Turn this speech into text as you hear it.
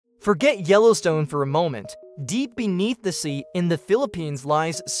Forget Yellowstone for a moment. Deep beneath the sea in the Philippines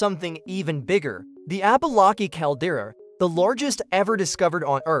lies something even bigger. The Apolaki Caldera, the largest ever discovered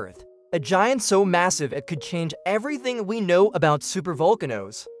on Earth. A giant so massive it could change everything we know about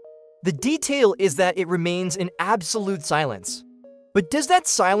supervolcanoes. The detail is that it remains in absolute silence. But does that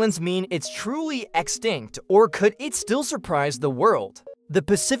silence mean it's truly extinct, or could it still surprise the world? The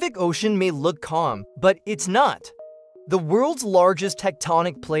Pacific Ocean may look calm, but it's not. The world's largest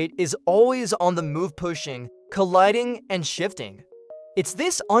tectonic plate is always on the move, pushing, colliding, and shifting. It's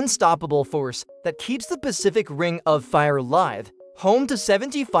this unstoppable force that keeps the Pacific Ring of Fire alive, home to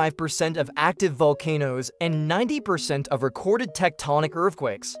 75% of active volcanoes and 90% of recorded tectonic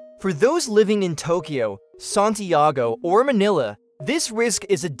earthquakes. For those living in Tokyo, Santiago, or Manila, this risk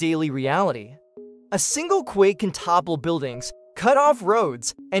is a daily reality. A single quake can topple buildings, cut off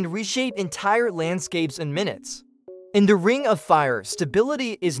roads, and reshape entire landscapes in minutes. In the Ring of Fire,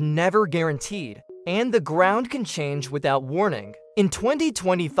 stability is never guaranteed, and the ground can change without warning. In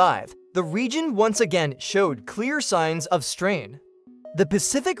 2025, the region once again showed clear signs of strain. The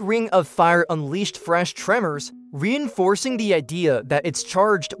Pacific Ring of Fire unleashed fresh tremors, reinforcing the idea that it's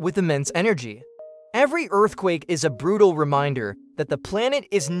charged with immense energy. Every earthquake is a brutal reminder that the planet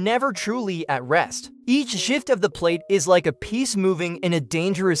is never truly at rest. Each shift of the plate is like a piece moving in a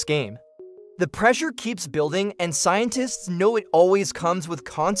dangerous game. The pressure keeps building, and scientists know it always comes with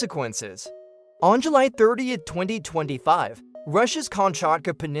consequences. On July 30, 2025, Russia's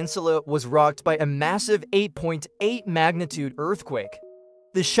Kamchatka Peninsula was rocked by a massive 8.8 magnitude earthquake.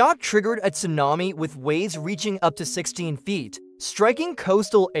 The shock triggered a tsunami with waves reaching up to 16 feet, striking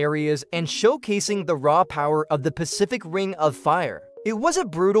coastal areas and showcasing the raw power of the Pacific Ring of Fire. It was a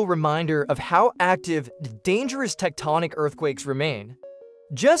brutal reminder of how active, dangerous tectonic earthquakes remain.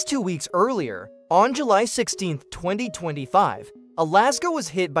 Just 2 weeks earlier, on July 16, 2025, Alaska was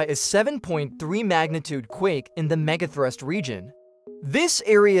hit by a 7.3 magnitude quake in the megathrust region. This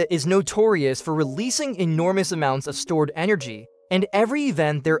area is notorious for releasing enormous amounts of stored energy, and every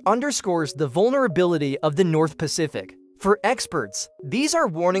event there underscores the vulnerability of the North Pacific. For experts, these are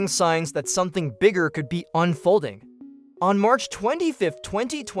warning signs that something bigger could be unfolding. On March 25,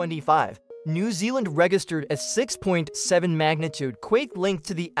 2025, New Zealand registered a 6.7 magnitude quake linked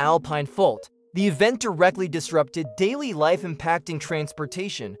to the Alpine Fault. The event directly disrupted daily life, impacting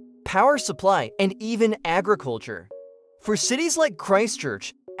transportation, power supply, and even agriculture. For cities like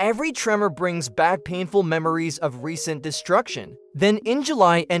Christchurch, every tremor brings back painful memories of recent destruction. Then in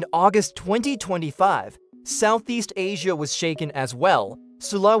July and August 2025, Southeast Asia was shaken as well.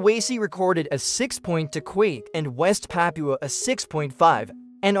 Sulawesi recorded a 6.2 quake and West Papua a 6.5.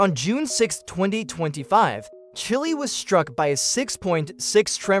 And on June 6, 2025, Chile was struck by a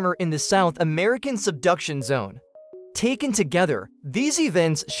 6.6 tremor in the South American subduction zone. Taken together, these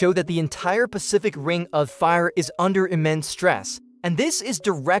events show that the entire Pacific Ring of Fire is under immense stress, and this is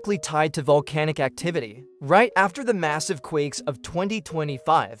directly tied to volcanic activity. Right after the massive quakes of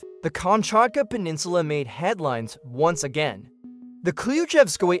 2025, the Kamchatka Peninsula made headlines once again. The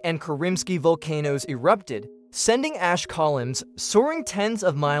Klyuchevskoye and Karimsky volcanoes erupted, sending ash columns soaring tens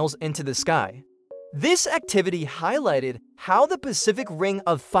of miles into the sky. This activity highlighted how the Pacific Ring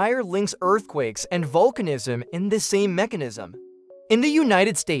of Fire links earthquakes and volcanism in the same mechanism. In the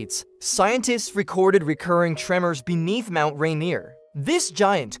United States, scientists recorded recurring tremors beneath Mount Rainier. This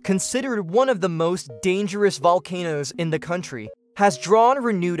giant, considered one of the most dangerous volcanoes in the country, has drawn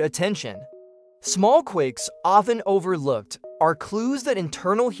renewed attention. Small quakes, often overlooked, are clues that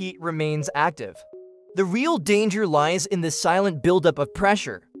internal heat remains active. The real danger lies in the silent buildup of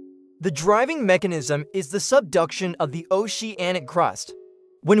pressure. The driving mechanism is the subduction of the oceanic crust.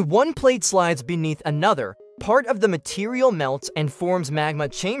 When one plate slides beneath another, part of the material melts and forms magma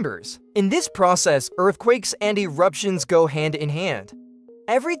chambers. In this process, earthquakes and eruptions go hand in hand.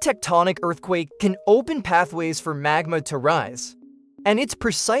 Every tectonic earthquake can open pathways for magma to rise. And it's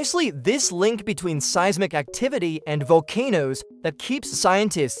precisely this link between seismic activity and volcanoes that keeps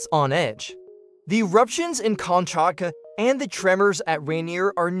scientists on edge. The eruptions in Kamchatka and the tremors at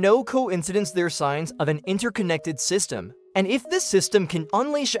Rainier are no coincidence, they're signs of an interconnected system. And if this system can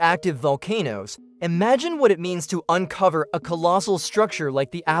unleash active volcanoes, imagine what it means to uncover a colossal structure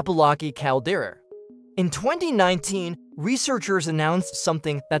like the Apolaki Caldera. In 2019, researchers announced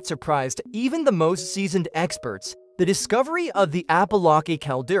something that surprised even the most seasoned experts: the discovery of the Apolaki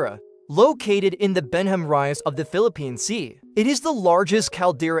Caldera, located in the Benham Rise of the Philippine Sea. It is the largest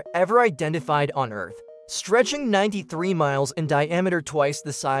caldera ever identified on Earth, stretching 93 miles in diameter, twice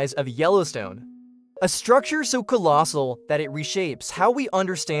the size of Yellowstone. A structure so colossal that it reshapes how we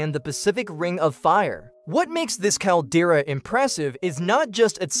understand the Pacific Ring of Fire. What makes this caldera impressive is not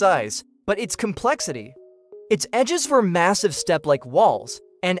just its size, but its complexity. Its edges form massive step-like walls,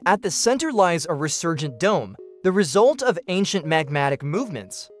 and at the center lies a resurgent dome, the result of ancient magmatic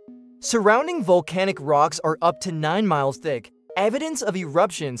movements. Surrounding volcanic rocks are up to 9 miles thick, evidence of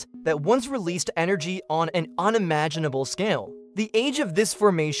eruptions that once released energy on an unimaginable scale. The age of this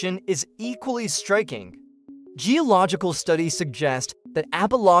formation is equally striking. Geological studies suggest that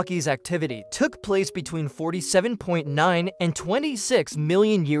Apolaki's activity took place between 47.9 and 26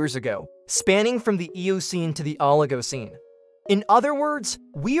 million years ago, spanning from the Eocene to the Oligocene. In other words,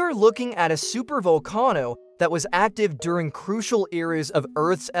 we are looking at a supervolcano that was active during crucial eras of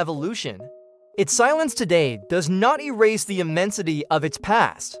Earth's evolution. Its silence today does not erase the immensity of its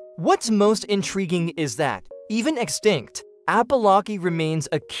past. What's most intriguing is that, even extinct, Apolaki remains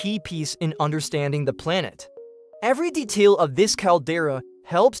a key piece in understanding the planet. Every detail of this caldera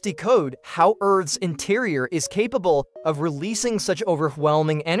helps decode how Earth's interior is capable of releasing such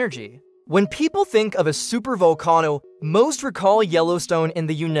overwhelming energy. When people think of a supervolcano, most recall Yellowstone in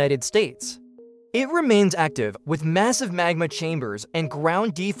the United States. It remains active, with massive magma chambers and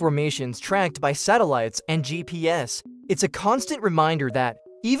ground deformations tracked by satellites and GPS. It's a constant reminder that,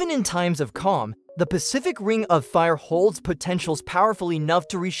 even in times of calm, the Pacific Ring of Fire holds potentials powerful enough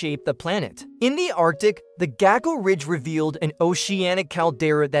to reshape the planet. In the Arctic, the Gacko Ridge revealed an oceanic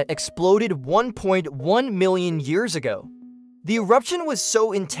caldera that exploded 1.1 million years ago. The eruption was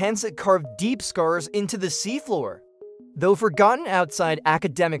so intense it carved deep scars into the seafloor. Though forgotten outside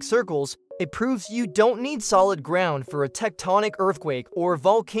academic circles, it proves you don't need solid ground for a tectonic earthquake or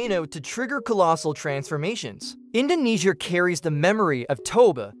volcano to trigger colossal transformations. Indonesia carries the memory of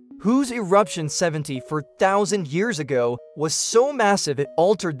Toba, whose eruption 74,000 years ago was so massive it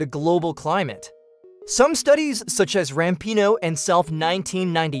altered the global climate. Some studies, such as Rampino and Self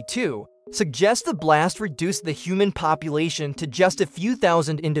 1992, suggest the blast reduced the human population to just a few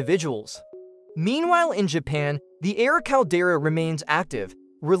thousand individuals. Meanwhile, in Japan, the air caldera remains active,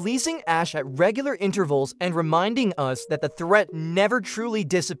 releasing ash at regular intervals and reminding us that the threat never truly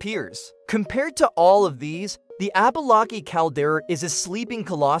disappears. Compared to all of these, the Apolaki Caldera is a sleeping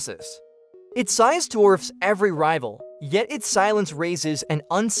colossus. Its size dwarfs every rival, yet its silence raises an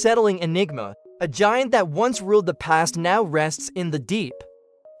unsettling enigma. A giant that once ruled the past now rests in the deep.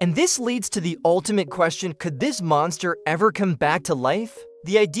 And this leads to the ultimate question: could this monster ever come back to life?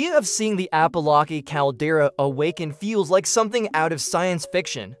 The idea of seeing the Apolaki Caldera awaken feels like something out of science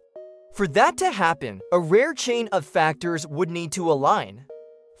fiction. For that to happen, a rare chain of factors would need to align.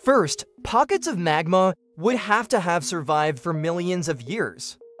 First, pockets of magma would have to have survived for millions of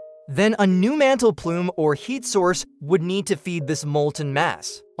years. Then a new mantle plume or heat source would need to feed this molten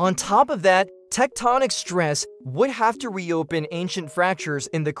mass. On top of that, tectonic stress would have to reopen ancient fractures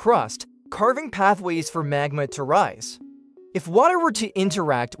in the crust, carving pathways for magma to rise. If water were to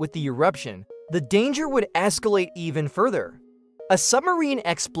interact with the eruption, the danger would escalate even further. A submarine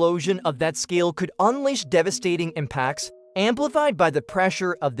explosion of that scale could unleash devastating impacts, amplified by the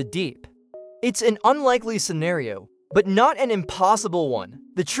pressure of the deep. It's an unlikely scenario, but not an impossible one.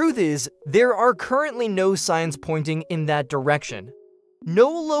 The truth is, there are currently no signs pointing in that direction. No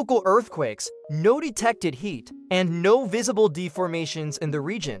local earthquakes, no detected heat, and no visible deformations in the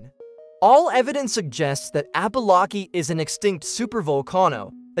region. All evidence suggests that Apolaki is an extinct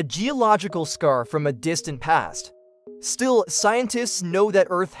supervolcano, a geological scar from a distant past. Still, scientists know that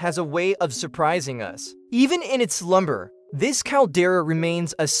Earth has a way of surprising us. Even in its slumber, this caldera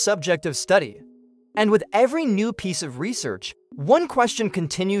remains a subject of study. And with every new piece of research, one question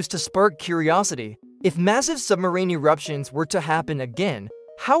continues to spark curiosity. If massive submarine eruptions were to happen again,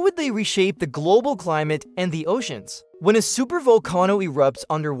 how would they reshape the global climate and the oceans? When a supervolcano erupts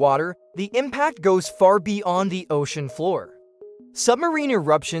underwater, the impact goes far beyond the ocean floor. Submarine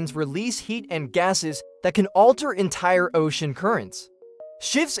eruptions release heat and gases that can alter entire ocean currents.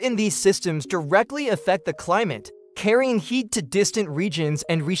 Shifts in these systems directly affect the climate, carrying heat to distant regions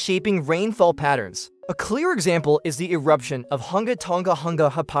and reshaping rainfall patterns. A clear example is the eruption of Hunga Tonga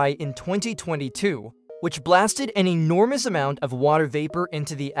Hunga Hapai in 2022, which blasted an enormous amount of water vapor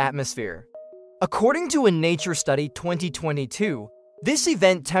into the atmosphere. According to a Nature study 2022, this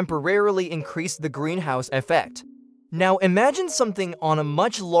event temporarily increased the greenhouse effect. Now imagine something on a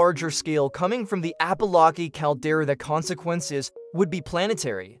much larger scale coming from the Apolaki Caldera. The consequences would be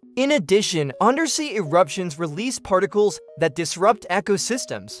planetary. In addition, undersea eruptions release particles that disrupt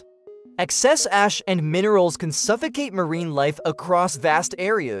ecosystems. Excess ash and minerals can suffocate marine life across vast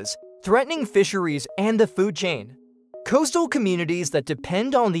areas, threatening fisheries and the food chain. Coastal communities that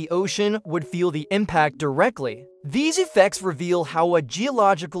depend on the ocean would feel the impact directly. These effects reveal how a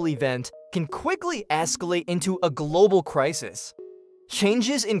geological event can quickly escalate into a global crisis.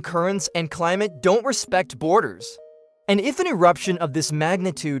 Changes in currents and climate don't respect borders. And if an eruption of this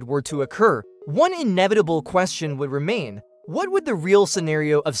magnitude were to occur, one inevitable question would remain: what would the real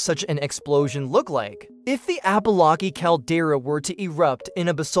scenario of such an explosion look like? If the Apolaki Caldera were to erupt in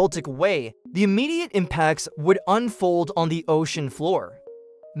a basaltic way, the immediate impacts would unfold on the ocean floor.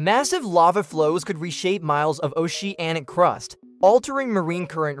 Massive lava flows could reshape miles of oceanic crust, altering marine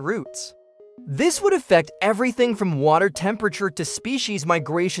current routes. This would affect everything from water temperature to species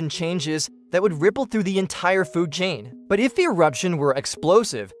migration changes that would ripple through the entire food chain. But if the eruption were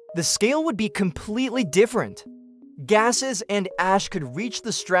explosive, the scale would be completely different. Gases and ash could reach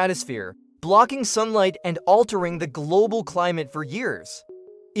the stratosphere, blocking sunlight and altering the global climate for years.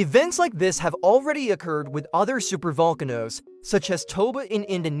 Events like this have already occurred with other supervolcanoes, such as Toba in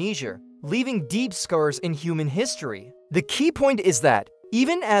Indonesia, leaving deep scars in human history. The key point is that,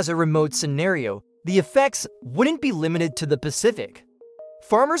 even as a remote scenario, the effects wouldn't be limited to the Pacific.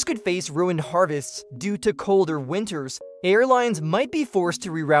 Farmers could face ruined harvests due to colder winters, airlines might be forced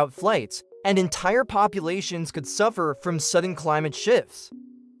to reroute flights, and entire populations could suffer from sudden climate shifts.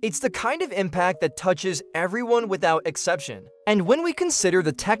 It's the kind of impact that touches everyone without exception. And when we consider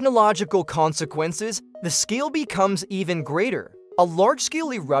the technological consequences, the scale becomes even greater. A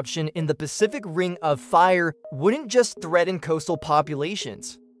large-scale eruption in the Pacific Ring of Fire wouldn't just threaten coastal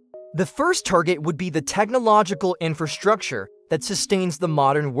populations. The first target would be the technological infrastructure that sustains the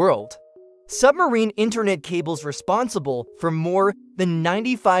modern world. Submarine internet cables responsible for more than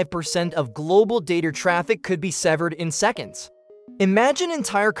 95% of global data traffic could be severed in seconds. Imagine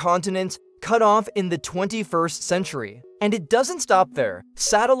entire continents cut off in the 21st century. And it doesn't stop there.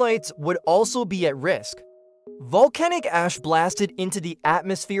 Satellites would also be at risk. Volcanic ash blasted into the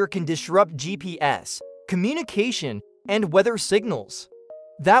atmosphere can disrupt GPS, communication, and weather signals.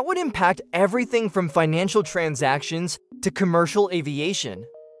 That would impact everything from financial transactions to commercial aviation.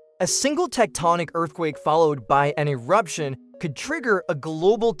 A single tectonic earthquake followed by an eruption could trigger a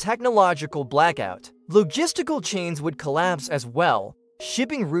global technological blackout. Logistical chains would collapse as well,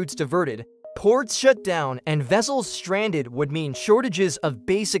 shipping routes diverted, ports shut down, and vessels stranded would mean shortages of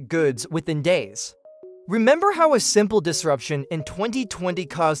basic goods within days. Remember how a simple disruption in 2020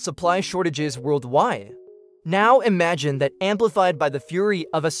 caused supply shortages worldwide? Now imagine that amplified by the fury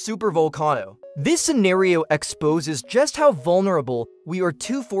of a supervolcano. This scenario exposes just how vulnerable we are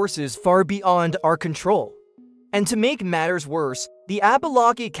to forces far beyond our control. And to make matters worse, the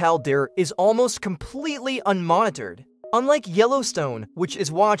Apolaki Caldera is almost completely unmonitored. Unlike Yellowstone, which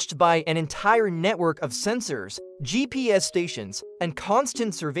is watched by an entire network of sensors, GPS stations, and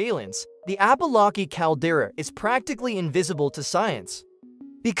constant surveillance, the Apolaki Caldera is practically invisible to science.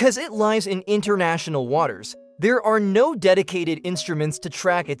 Because it lies in international waters, there are no dedicated instruments to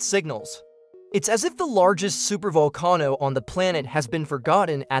track its signals. It's as if the largest supervolcano on the planet has been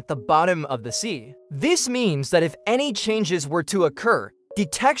forgotten at the bottom of the sea. This means that if any changes were to occur,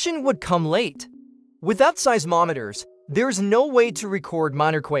 detection would come late. Without seismometers, there's no way to record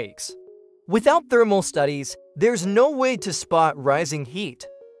minor quakes. Without thermal studies, there's no way to spot rising heat.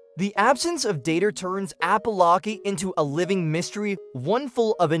 The absence of data turns Apolaki into a living mystery, one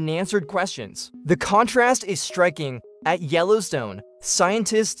full of unanswered questions. The contrast is striking. At Yellowstone,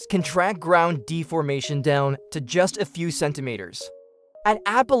 scientists can track ground deformation down to just a few centimeters. At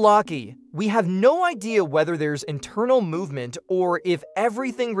Apolaki, we have no idea whether there's internal movement or if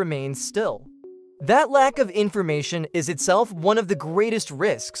everything remains still. That lack of information is itself one of the greatest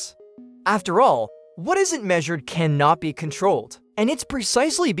risks. After all, what isn't measured cannot be controlled. And it's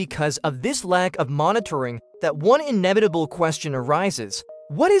precisely because of this lack of monitoring that one inevitable question arises.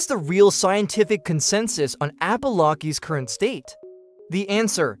 What is the real scientific consensus on Apolaki's current state? The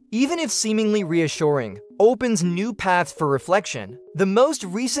answer, even if seemingly reassuring, opens new paths for reflection. The most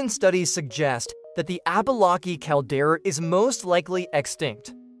recent studies suggest that the Apolaki Caldera is most likely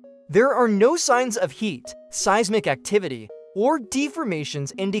extinct. There are no signs of heat, seismic activity, or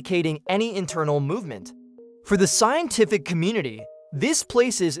deformations indicating any internal movement. For the scientific community, this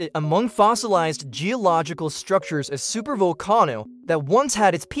places it among fossilized geological structures a supervolcano that once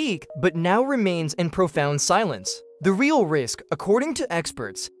had its peak but now remains in profound silence. The real risk, according to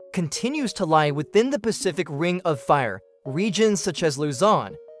experts, continues to lie within the Pacific Ring of Fire. Regions such as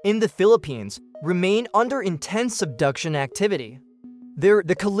Luzon, in the Philippines, remain under intense subduction activity. There,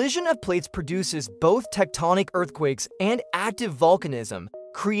 the collision of plates produces both tectonic earthquakes and active volcanism,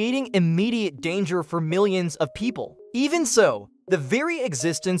 creating immediate danger for millions of people. Even so, the very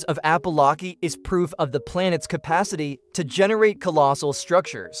existence of Apolaki is proof of the planet's capacity to generate colossal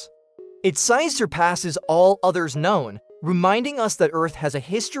structures. Its size surpasses all others known, reminding us that Earth has a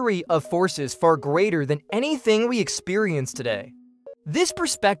history of forces far greater than anything we experience today. This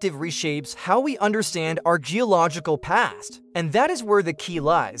perspective reshapes how we understand our geological past, and that is where the key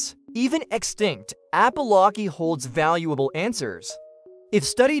lies. Even extinct, Apolaki holds valuable answers. If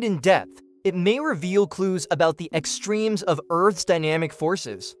studied in depth, it may reveal clues about the extremes of Earth's dynamic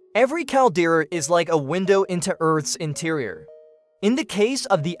forces. Every caldera is like a window into Earth's interior. In the case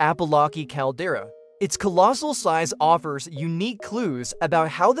of the Apolaki Caldera, its colossal size offers unique clues about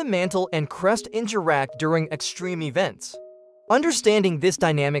how the mantle and crust interact during extreme events. Understanding this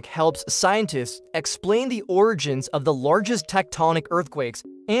dynamic helps scientists explain the origins of the largest tectonic earthquakes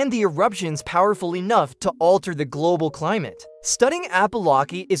and the eruptions powerful enough to alter the global climate. Studying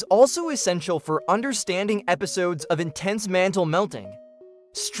Apolaki is also essential for understanding episodes of intense mantle melting.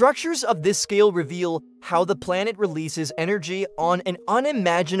 Structures of this scale reveal how the planet releases energy on an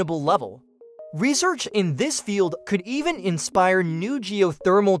unimaginable level. Research in this field could even inspire new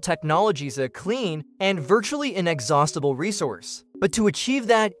geothermal technologies, a clean and virtually inexhaustible resource. But to achieve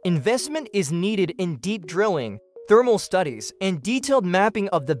that, investment is needed in deep drilling, thermal studies, and detailed mapping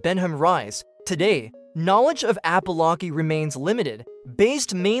of the Benham Rise. Today, knowledge of Apolaki remains limited,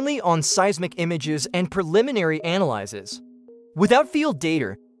 based mainly on seismic images and preliminary analyses. Without field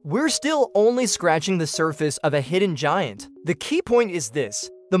data, we're still only scratching the surface of a hidden giant. The key point is this: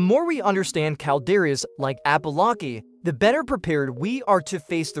 the more we understand calderas like Apolaki, the better prepared we are to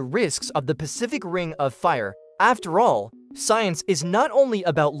face the risks of the Pacific Ring of Fire. After all, science is not only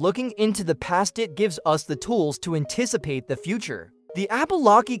about looking into the past, it gives us the tools to anticipate the future. The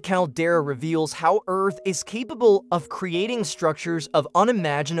Apolaki Caldera reveals how Earth is capable of creating structures of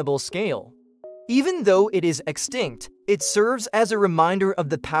unimaginable scale. Even though it is extinct, it serves as a reminder of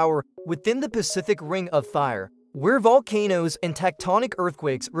the power within the Pacific Ring of Fire, where volcanoes and tectonic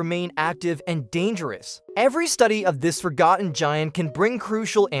earthquakes remain active and dangerous. Every study of this forgotten giant can bring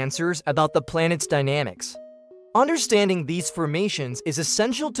crucial answers about the planet's dynamics. Understanding these formations is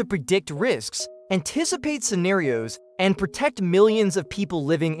essential to predict risks, anticipate scenarios, and protect millions of people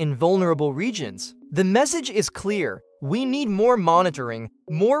living in vulnerable regions. The message is clear: we need more monitoring,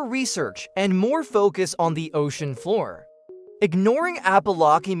 more research, and more focus on the ocean floor. Ignoring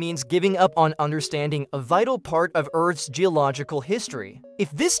Apolaki means giving up on understanding a vital part of Earth's geological history. If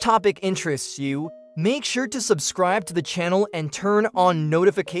this topic interests you, make sure to subscribe to the channel and turn on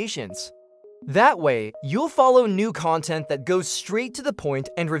notifications. That way, you'll follow new content that goes straight to the point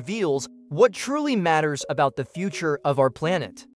and reveals what truly matters about the future of our planet.